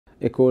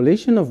A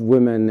coalition of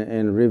women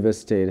in Rivers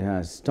State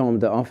has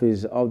stormed the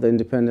office of the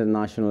Independent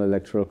National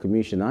Electoral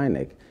Commission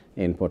 (INEC)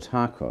 in Port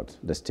Harcourt,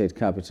 the state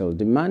capital,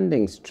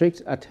 demanding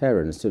strict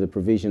adherence to the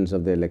provisions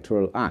of the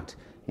Electoral Act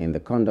in the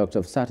conduct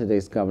of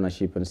Saturday's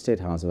governorship and State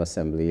House of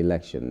Assembly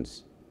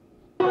elections.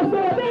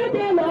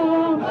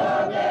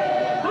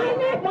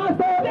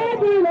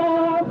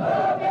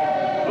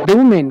 The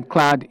women,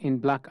 clad in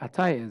black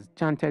attires,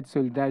 chanted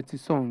solidarity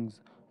songs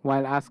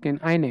while asking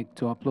INEC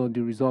to upload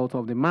the result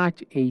of the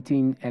March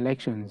 18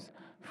 elections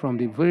from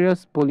the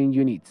various polling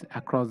units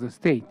across the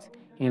state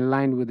in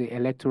line with the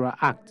Electoral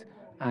Act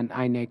and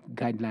INEC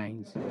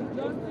guidelines.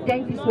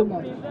 Thank you so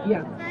much.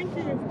 Yeah. Thank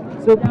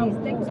you. So please,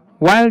 thank you.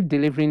 While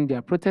delivering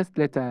their protest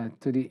letter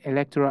to the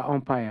electoral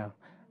umpire,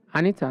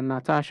 Anita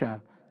Natasha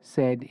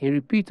said a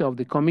repeat of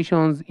the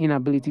Commission's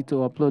inability to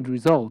upload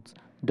results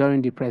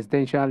during the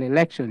presidential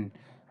election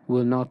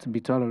will not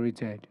be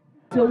tolerated.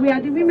 So we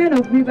are the women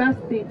of Rivers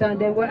State, and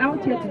we're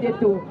out here today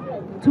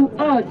to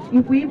urge,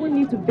 if we even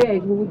need to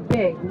beg, we would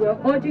beg. We're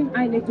urging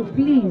INEC to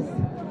please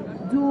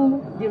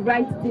do the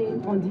right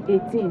thing on the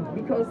 18th,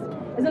 because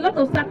there's a lot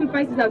of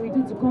sacrifices that we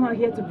do to come out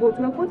here to vote.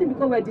 We're voting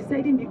because we're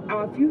deciding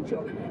our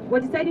future. We're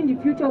deciding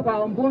the future of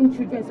our unborn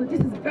children. So this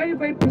is very,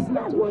 very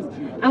personal to us.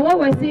 And what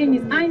we're saying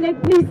is,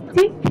 INEC, please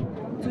stick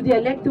to the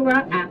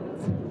Electoral Act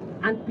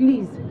and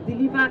please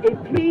deliver a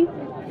free,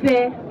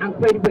 fair and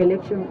credible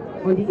election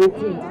on the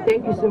 18th.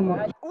 Thank you so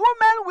much.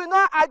 Women will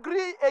not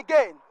agree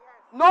again.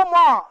 No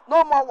more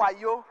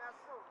wayo.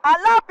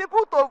 Allow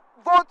people to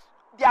vote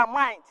their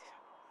mind.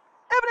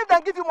 Even if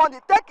they give you money,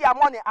 take your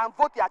money and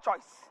vote your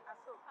choice.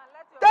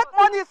 Take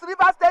money is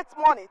River State's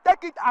money.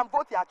 Take it and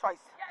vote your choice.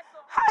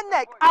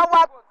 INEC,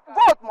 our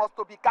vote must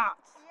to be counted.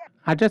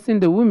 Addressing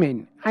the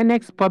women,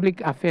 INEC's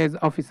Public Affairs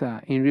Officer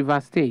in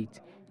Rivers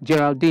State,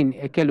 Geraldine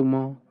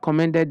Ekelumo,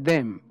 commended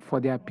them for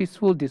their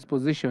peaceful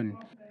disposition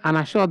and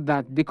assured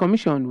that the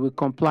Commission will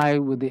comply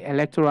with the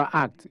Electoral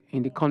Act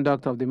in the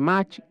conduct of the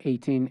March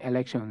 18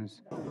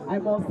 elections. I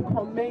must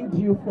commend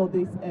you for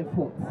this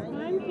effort.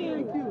 Thank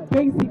you.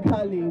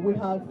 Basically, we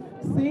have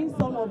seen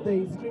some of the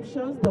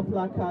inscriptions, the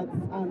placards,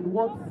 and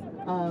what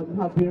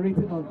have been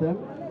written on them,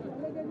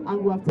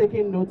 and we have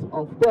taken note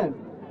of them.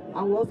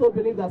 And we also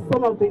believe that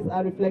some of these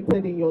are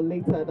reflected in your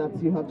letter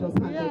that you have just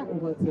handed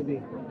over to me.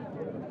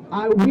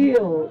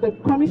 The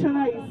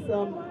Commissioner is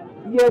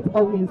yet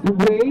on his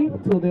way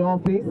to the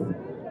office.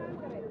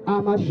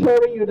 I'm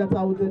assuring you that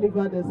I will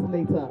deliver this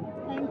later.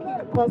 Thank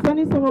you.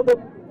 Concerning some of the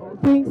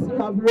things you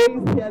have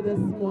raised here this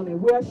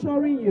morning, we are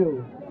assuring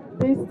you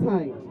this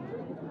time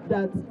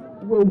that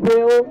we will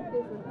play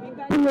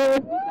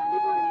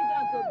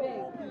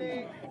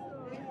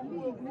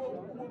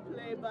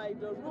by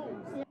the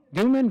rules.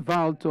 The women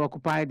vowed to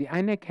occupy the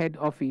INEC head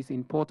office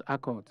in Port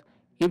Harcourt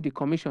if the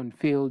Commission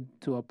failed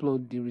to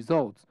upload the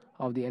results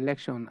of the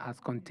election as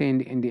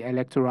contained in the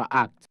Electoral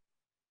Act.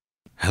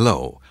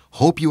 Hello,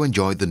 hope you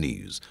enjoyed the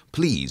news.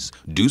 Please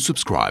do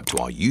subscribe to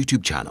our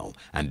YouTube channel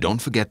and don't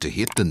forget to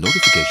hit the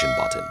notification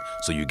button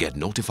so you get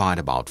notified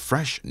about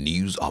fresh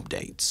news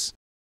updates.